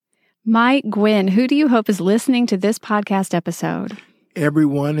Mike Gwynn, who do you hope is listening to this podcast episode?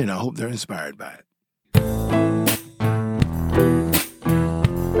 Everyone, and I hope they're inspired by it.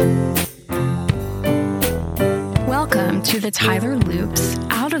 Welcome to the Tyler Loops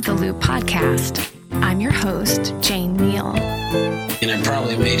Out of the Loop podcast. I'm your host, Jane Neal. And it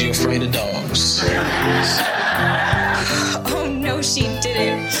probably made you afraid of dogs. Oh, no, she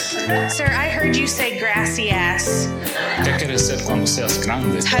didn't. Sir, I heard you say grassy ass. ¿Qué quieres ser cuando seas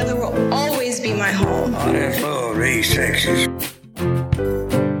grande? Tyler will always be my home. Oh, they're full of these Texas.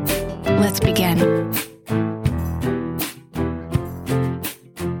 Let's begin.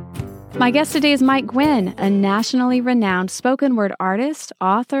 My guest today is Mike Gwynn, a nationally renowned spoken word artist,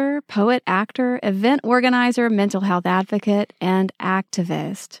 author, poet, actor, event organizer, mental health advocate, and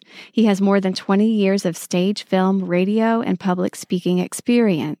activist. He has more than 20 years of stage, film, radio, and public speaking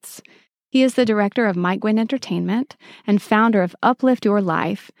experience. He is the director of Mike Gwynn Entertainment and founder of Uplift Your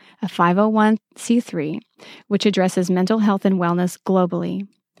Life, a 501c3, which addresses mental health and wellness globally.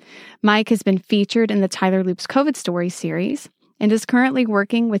 Mike has been featured in the Tyler Loops COVID Story series and is currently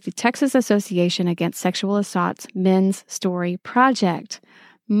working with the Texas Association Against Sexual Assault's Men's Story Project.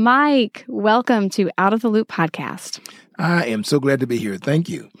 Mike, welcome to Out of the Loop podcast. I am so glad to be here. Thank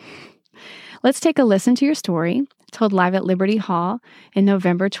you. Let's take a listen to your story, told live at Liberty Hall in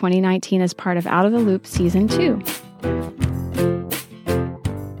November 2019 as part of Out of the Loop Season 2.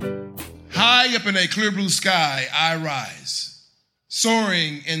 High up in a clear blue sky, I rise,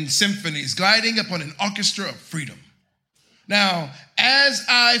 soaring in symphonies, gliding upon an orchestra of freedom. Now, as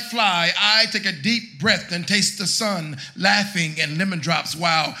I fly, I take a deep breath and taste the sun laughing in lemon drops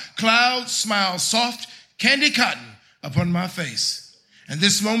while clouds smile soft candy cotton upon my face. And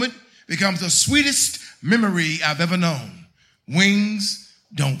this moment becomes the sweetest memory I've ever known. Wings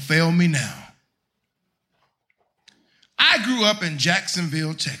don't fail me now. I grew up in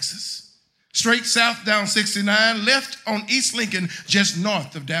Jacksonville, Texas. Straight south down 69, left on East Lincoln, just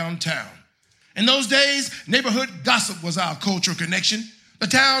north of downtown. In those days, neighborhood gossip was our cultural connection. The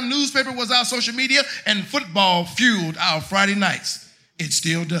town newspaper was our social media, and football fueled our Friday nights. It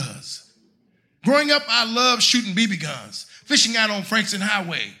still does. Growing up, I loved shooting BB guns, fishing out on Frankston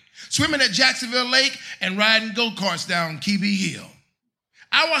Highway, swimming at Jacksonville Lake, and riding go-karts down Keebee Hill.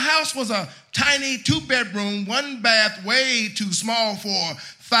 Our house was a tiny 2-bedroom, 1-bath, way too small for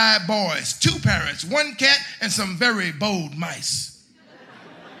 5 boys, 2 parents, 1 cat, and some very bold mice.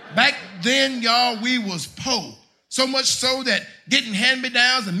 Back then, y'all, we was po. So much so that getting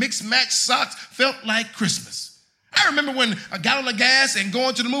hand-me-downs and mixed-match socks felt like Christmas. I remember when a gallon of gas and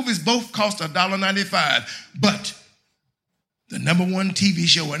going to the movies both cost $1.95. But the number one TV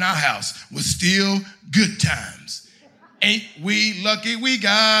show in our house was still Good Times. Ain't we lucky we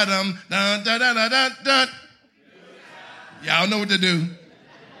got 'em? Dun, dun, dun, dun, dun, dun. Y'all know what to do.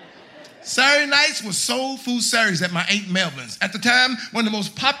 Saturday nights was Soul Food Saturdays at my Aunt Melvin's. At the time, one of the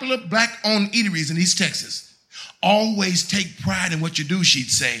most popular black-owned eateries in East Texas. Always take pride in what you do,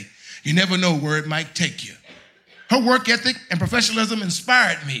 she'd say. You never know where it might take you. Her work ethic and professionalism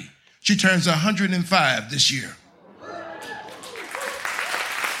inspired me. She turns 105 this year.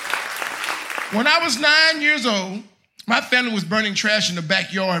 When I was 9 years old, my family was burning trash in the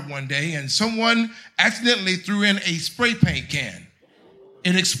backyard one day, and someone accidentally threw in a spray paint can.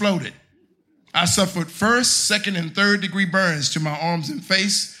 It exploded. I suffered 1st, 2nd, and 3rd degree burns to my arms and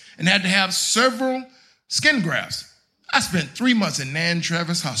face and had to have several skin grafts. I spent 3 months in Nan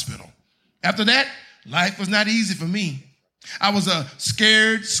Travis Hospital. After that, life was not easy for me. I was a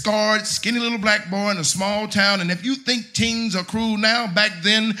scared, scarred, skinny little black boy in a small town, and if you think teens are cruel now, back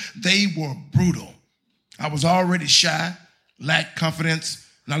then they were brutal. I was already shy, lacked confidence,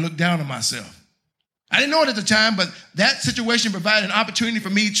 and I looked down on myself. I didn't know it at the time, but that situation provided an opportunity for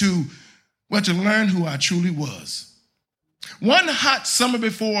me to learn who I truly was. One hot summer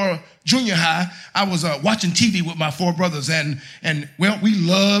before junior high, I was watching TV with my 4 brothers, and we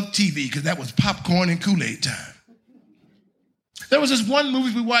loved TV because that was popcorn and Kool-Aid time. There was this one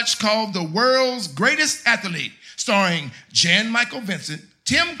movie we watched called The World's Greatest Athlete, starring Jan Michael Vincent,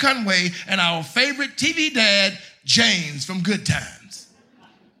 Tim Conway, and our favorite TV dad, James from Good Times.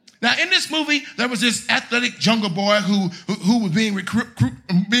 Now, in this movie, there was this athletic jungle boy who was being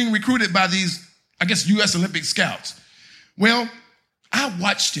recruited by these, U.S. Olympic scouts. Well, I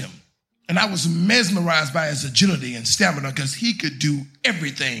watched him, and I was mesmerized by his agility and stamina because he could do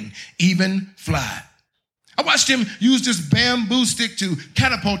everything, even fly. I watched him use this bamboo stick to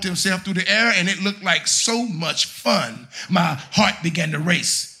catapult himself through the air, and it looked like so much fun. My heart began to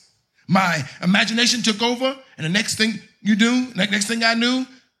race. My imagination took over, and the next thing I knew,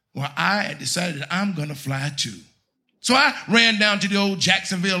 I had decided that I'm going to fly too. So I ran down to the old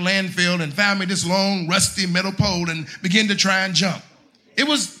Jacksonville landfill and found me this long, rusty metal pole and began to try and jump. It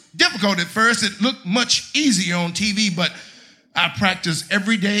was difficult at first. It looked much easier on TV, but I practiced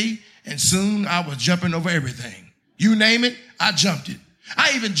every day, and soon I was jumping over everything. You name it, I jumped it.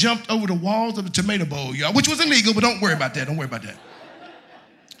 I even jumped over the walls of the tomato bowl, y'all, which was illegal, but don't worry about that. Don't worry about that.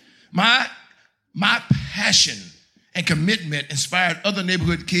 My passion and commitment inspired other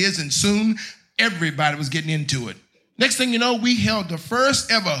neighborhood kids, and soon everybody was getting into it. Next thing you know, we held the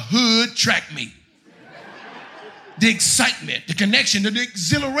first ever hood track meet. The excitement, the connection, the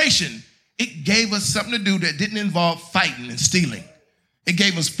exhilaration, it gave us something to do that didn't involve fighting and stealing. It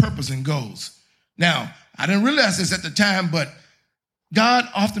gave us purpose and goals. Now, I didn't realize this at the time, but God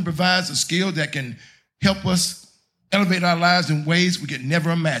often provides a skill that can help us elevate our lives in ways we could never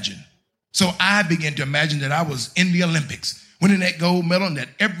imagine. So I began to imagine that I was in the Olympics, winning that gold medal, and that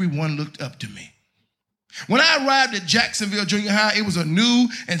everyone looked up to me. When I arrived at Jacksonville Junior High, it was a new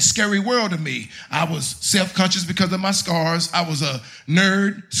and scary world to me. I was self-conscious because of my scars. I was a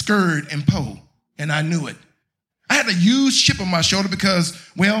nerd, scared, and po, and I knew it. I had a huge chip on my shoulder because,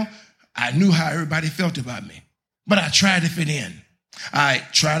 well, I knew how everybody felt about me. But I tried to fit in. I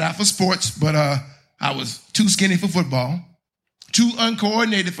tried out for sports, but I was too skinny for football, too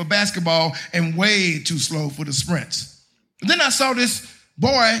uncoordinated for basketball, and way too slow for the sprints. And then I saw this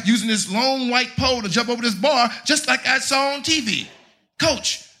boy using this long white pole to jump over this bar just like I saw on TV.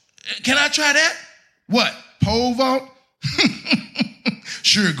 Coach, can I try that? What, pole vault?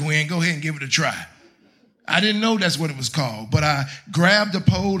 Sure, Gwen, go ahead and give it a try. I didn't know that's what it was called, but I grabbed the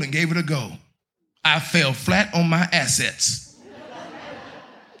pole and gave it a go. I fell flat on my assets.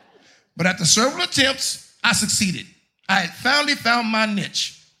 But after several attempts, I succeeded. I had finally found my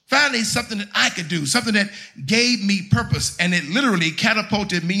niche. Finally, something that I could do, something that gave me purpose, and it literally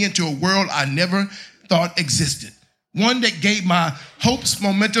catapulted me into a world I never thought existed. One that gave my hopes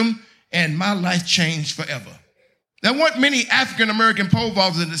momentum, and my life changed forever. There weren't many African-American pole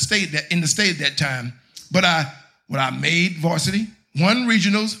vaulters in the state at that time, but I made varsity, won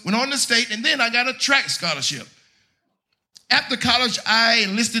regionals, went on to state, and then I got a track scholarship. After college, I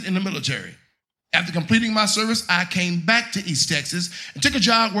enlisted in the military. After completing my service, I came back to East Texas and took a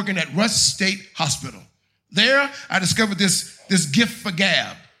job working at Rush State Hospital. There, I discovered this gift for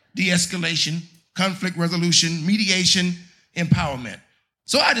gab: de-escalation, conflict resolution, mediation, empowerment.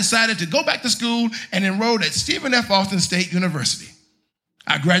 So I decided to go back to school and enrolled at Stephen F. Austin State University.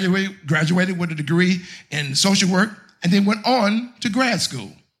 I graduated with a degree in social work and then went on to grad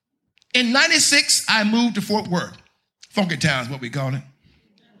school. In '96, I moved to Fort Worth. Funky Town is what we call it.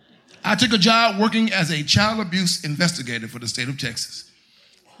 I took a job working as a child abuse investigator for the state of Texas.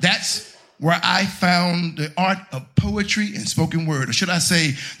 That's where I found the art of poetry and spoken word. Or should I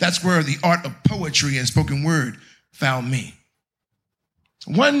say, that's where the art of poetry and spoken word found me.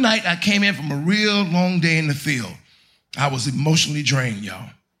 One night I came in from a real long day in the field. I was emotionally drained, y'all.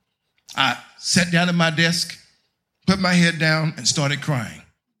 I sat down at my desk, put my head down, and started crying.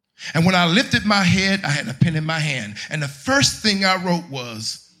 And when I lifted my head, I had a pen in my hand. And the first thing I wrote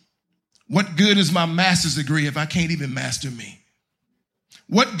was, "What good is my master's degree if I can't even master me?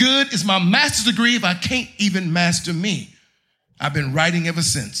 What good is my master's degree if I can't even master me?" I've been writing ever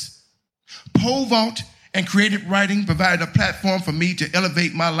since. Pole vault and creative writing provided a platform for me to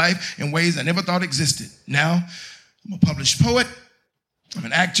elevate my life in ways I never thought existed. Now, I'm a published poet, I'm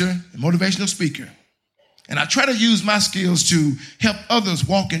an actor, a motivational speaker, and I try to use my skills to help others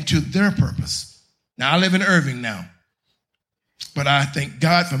walk into their purpose. Now, I live in Irving now, but I thank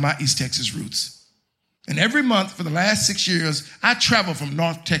God for my East Texas roots. And every month for the last 6 years, I travel from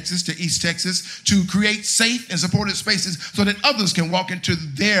North Texas to East Texas to create safe and supported spaces so that others can walk into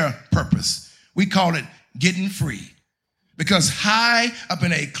their purpose. We call it getting free. Because high up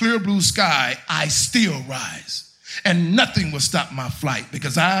in a clear blue sky, I still rise. And nothing will stop my flight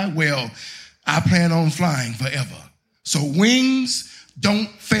because I plan on flying forever. So wings, don't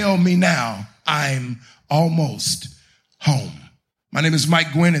fail me now. I'm almost home. My name is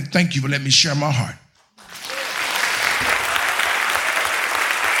Mike Gwynn, and thank you for letting me share my heart.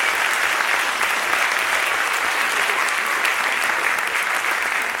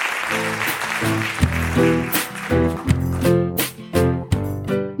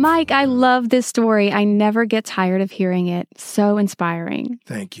 Mike, I love this story. I never get tired of hearing it. So inspiring.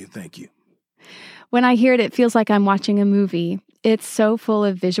 Thank you. Thank you. When I hear it, it feels like I'm watching a movie. It's so full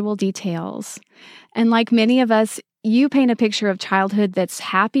of visual details. And like many of us, you paint a picture of childhood that's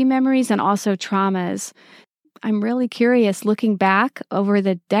happy memories and also traumas. I'm really curious, looking back over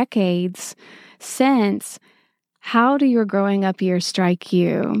the decades since, how do your growing up years strike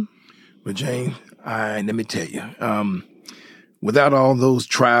you? Well, Jane, Let me tell you, without all those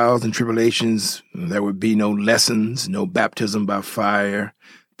trials and tribulations, there would be no lessons, no baptism by fire,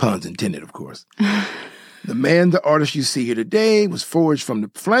 puns intended, of course. The man, the artist you see here today was forged from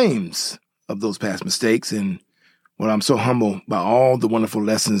the flames of those past mistakes. And well, I'm so humbled by all the wonderful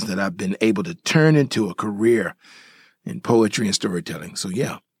lessons that I've been able to turn into a career in poetry and storytelling. So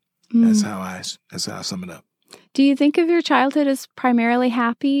yeah, that's how I sum it up. Do you think of your childhood as primarily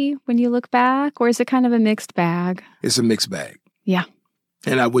happy when you look back, or is it kind of a mixed bag? It's a mixed bag. Yeah.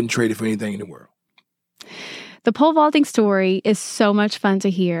 And I wouldn't trade it for anything in the world. The pole vaulting story is so much fun to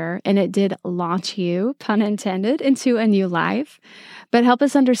hear, and it did launch you, pun intended, into a new life. But help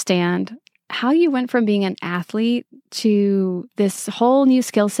us understand how you went from being an athlete to this whole new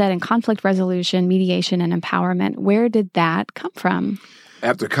skill set in conflict resolution, mediation, and empowerment. Where did that come from?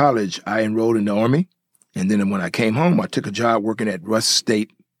 After college, I enrolled in the Army. And then when I came home, I took a job working at Russ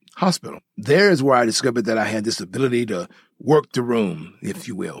State Hospital. There is where I discovered that I had this ability to work the room, if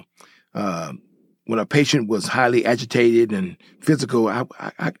you will. When a patient was highly agitated and physical,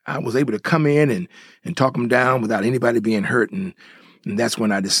 I was able to come in and talk them down without anybody being hurt. And that's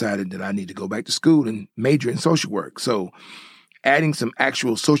when I decided that I need to go back to school and major in social work. So adding some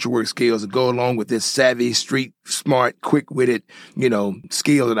actual social work skills to go along with this savvy, street smart, quick-witted,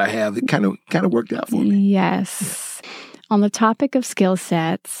 skill that I have, it kind of worked out for me. Yes. On the topic of skill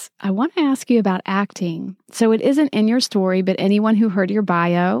sets, I want to ask you about acting. So it isn't in your story, but anyone who heard your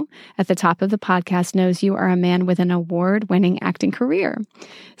bio at the top of the podcast knows you are a man with an award-winning acting career.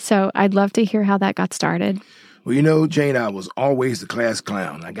 So I'd love to hear how that got started. Well, Jane, I was always the class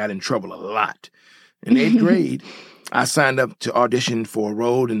clown. I got in trouble a lot. In 8th grade, I signed up to audition for a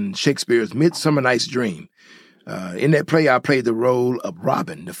role in Shakespeare's Midsummer Night's Dream. In that play, I played the role of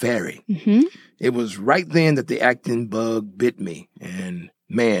Robin, the fairy. Mm-hmm. It was right then that the acting bug bit me. And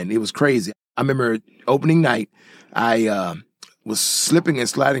man, it was crazy. I remember opening night, I was slipping and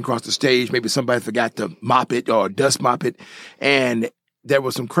sliding across the stage. Maybe somebody forgot to mop it or dust mop it. And there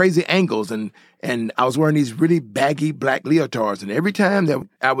were some crazy angles, and I was wearing these really baggy black leotards. And every time that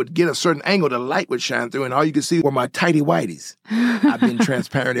I would get a certain angle, the light would shine through, and all you could see were my tighty whities. I've been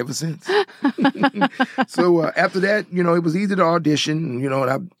transparent ever since. So after that, it was easy to audition.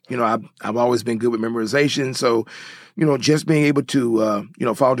 And I've always been good with memorization. So, just being able to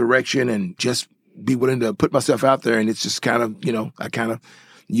follow direction and just be willing to put myself out there, and it's just kind of I kind of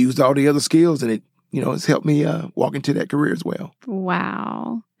used all the other skills, and it's helped me walk into that career as well.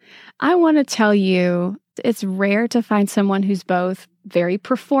 Wow. I want to tell you, it's rare to find someone who's both very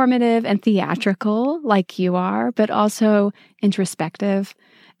performative and theatrical like you are, but also introspective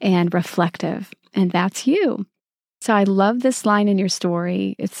and reflective. And that's you. So I love this line in your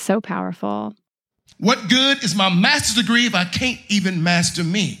story. It's so powerful. What good is my master's degree if I can't even master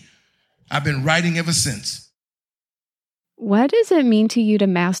me? I've been writing ever since. What does it mean to you to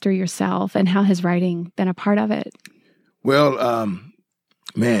master yourself, and how has writing been a part of it? Well,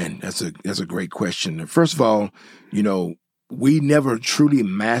 man, that's a great question. First of all, we never truly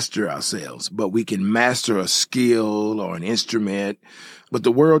master ourselves, but we can master a skill or an instrument. But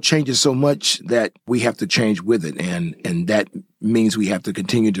the world changes so much that we have to change with it, and that means we have to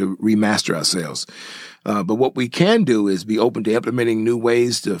continue to remaster ourselves. But what we can do is be open to implementing new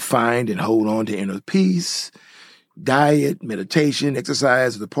ways to find and hold on to inner peace. Diet, meditation,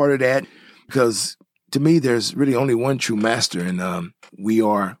 exercise is a part of that, because to me, there's really only one true master, and we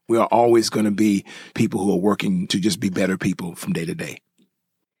are always going to be people who are working to just be better people from day to day.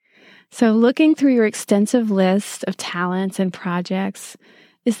 So looking through your extensive list of talents and projects,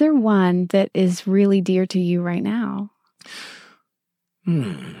 is there one that is really dear to you right now?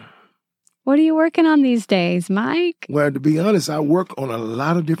 What are you working on these days, Mike? Well, to be honest, I work on a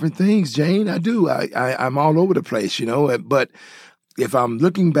lot of different things, Jane. I do. I'm all over the place, But if I'm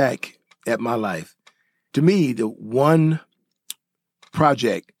looking back at my life, to me, the one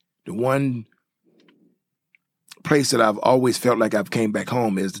project, the one place that I've always felt like I've came back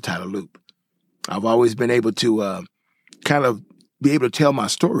home is the Tyler Loop. I've always been able to kind of be able to tell my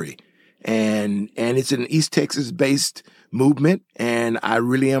story. And it's an East Texas-based movement, and I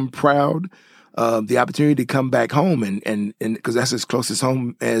really am proud of the opportunity to come back home, and because that's as close as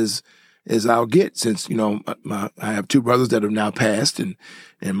home as I'll get, since I have two brothers that have now passed, and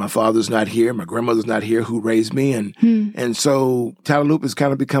my father's not here, my grandmother's not here, who raised me, and so Tyler Loop has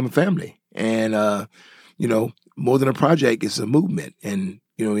kind of become a family, and more than a project, it's a movement, and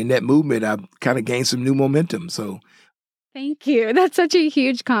in that movement, I've kind of gained some new momentum. So. Thank you. That's such a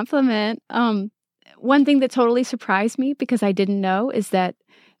huge compliment. One thing that totally surprised me, because I didn't know, is that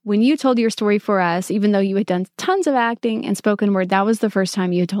when you told your story for us, even though you had done tons of acting and spoken word, that was the first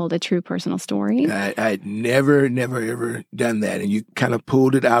time you told a true personal story. I'd never, ever done that. And you kind of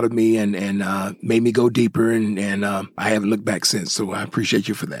pulled it out of me and made me go deeper. And I haven't looked back since. So I appreciate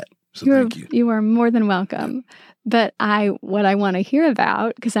you for that. So thank you. You are more than welcome. But what I want to hear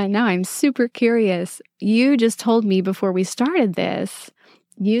about, because I know I'm super curious, you just told me before we started this,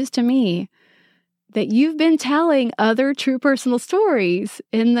 used to me, that you've been telling other true personal stories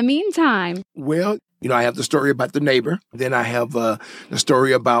in the meantime. Well, I have the story about the neighbor. Then I have the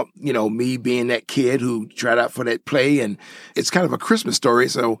story about, me being that kid who tried out for that play. And it's kind of a Christmas story.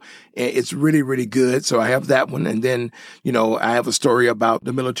 So it's really, really good. So I have that one. And then, I have a story about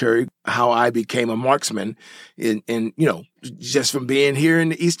the military, how I became a marksman and just from being here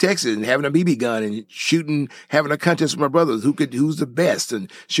in East Texas and having a BB gun and shooting, having a contest with my brothers, who's the best,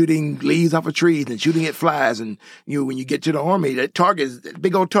 and shooting leaves off of trees and shooting at flies. And when you get to the Army, that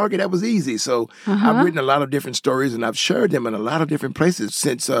big old target, that was easy. So I've written a lot of different stories and I've shared them in a lot of different places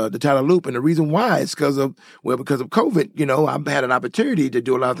since the Tyler Loop. And the reason why is because of COVID. I've had an opportunity to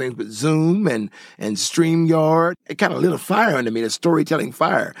do a lot of things with Zoom and StreamYard. It kind of lit a fire under me, a storytelling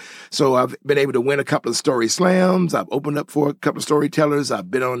fire. So I've been able to win a couple of story slams. I've opened up for a couple of storytellers. I've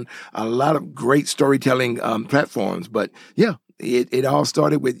been on a lot of great storytelling platforms. But yeah, it all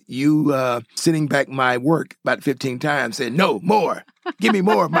started with you sitting back my work about 15 times saying, no, more. Give me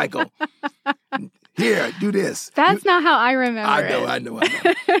more, Michael. Here, do this. That's not how I remember I know.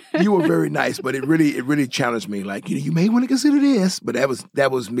 You were very nice, but it really challenged me. Like, you may want to consider this, but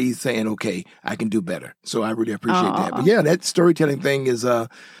that was me saying, okay, I can do better. So I really appreciate that. But yeah, that storytelling thing is,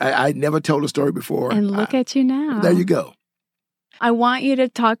 I never told a story before. And look at you now. There you go. I want you to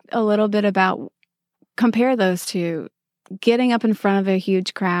talk a little bit about, compare those two, getting up in front of a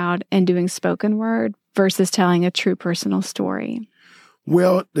huge crowd and doing spoken word versus telling a true personal story.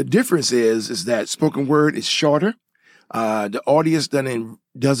 Well, the difference is that spoken word is shorter. The audience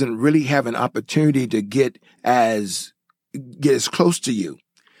doesn't really have an opportunity to get as close to you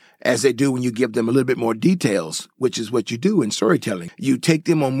as they do when you give them a little bit more details, which is what you do in storytelling. You take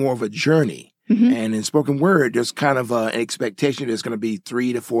them on more of a journey. Mm-hmm. And in spoken word, there's kind of an expectation there's going to be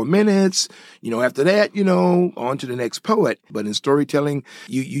 3 to 4 minutes. After that, on to the next poet. But in storytelling,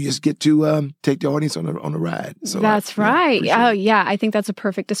 you just get to take the audience on a ride. So that's right. Oh, yeah. I think that's a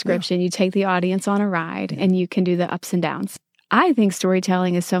perfect description. Yeah. You take the audience on a ride and you can do the ups and downs. I think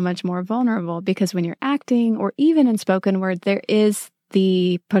storytelling is so much more vulnerable because when you're acting or even in spoken word, there is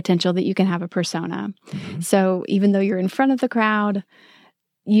the potential that you can have a persona. Mm-hmm. So even though you're in front of the crowd,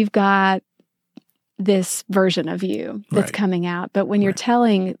 you've got this version of you that's coming out. But when you're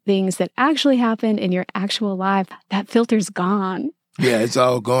telling things that actually happened in your actual life, that filter's gone. Yeah, it's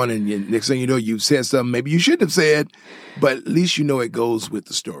all gone. And next thing you know, you've said something maybe you shouldn't have said, but at least it goes with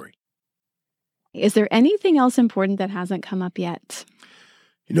the story. Is there anything else important that hasn't come up yet?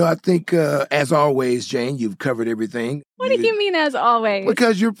 I think, as always, Jane, you've covered everything. What do you mean, as always?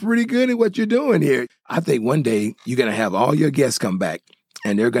 Because you're pretty good at what you're doing here. I think one day you're going to have all your guests come back.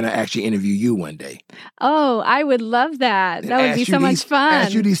 And they're going to actually interview you one day. Oh, I would love that. That would be so much fun.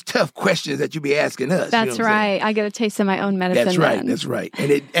 Ask you these tough questions that you be asking us. That's right. I get a taste of my own medicine. That's right. And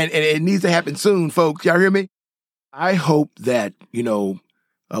it needs to happen soon, folks. Y'all hear me? I hope that,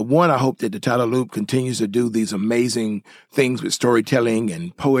 I hope that the Tyler Loop continues to do these amazing things with storytelling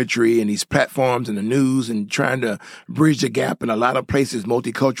and poetry and these platforms and the news and trying to bridge the gap in a lot of places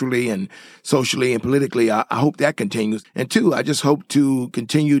multiculturally and socially and politically. I hope that continues. And two, I just hope to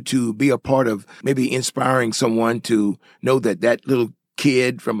continue to be a part of maybe inspiring someone to know that little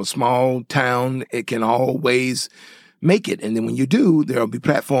kid from a small town, it can always make it. And then when you do, there'll be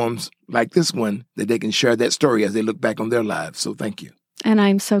platforms like this one that they can share that story as they look back on their lives. So thank you. And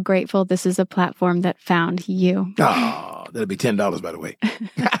I'm so grateful this is a platform that found you. Oh, that'll be $10, by the way.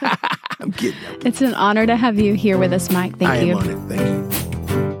 I'm kidding. It's an honor to have you here with us, Mike. Thank you. I am on it. Thank you.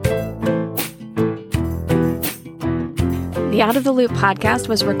 The Out of the Loop podcast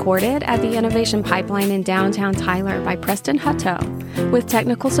was recorded at the Innovation Pipeline in downtown Tyler by Preston Hutto, with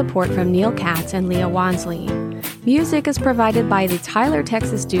technical support from Neil Katz and Leah Wansley. Music is provided by the Tyler,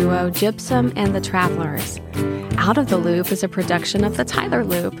 Texas duo Gypsum and the Travelers. Out of the Loop is a production of the Tyler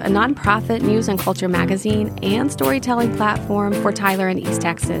Loop, a nonprofit news and culture magazine and storytelling platform for Tyler and East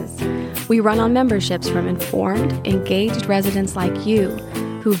Texas. We run on memberships from informed, engaged residents like you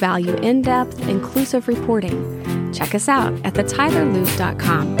who value in-depth, inclusive reporting. Check us out at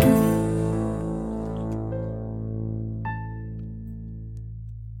thetylerloop.com.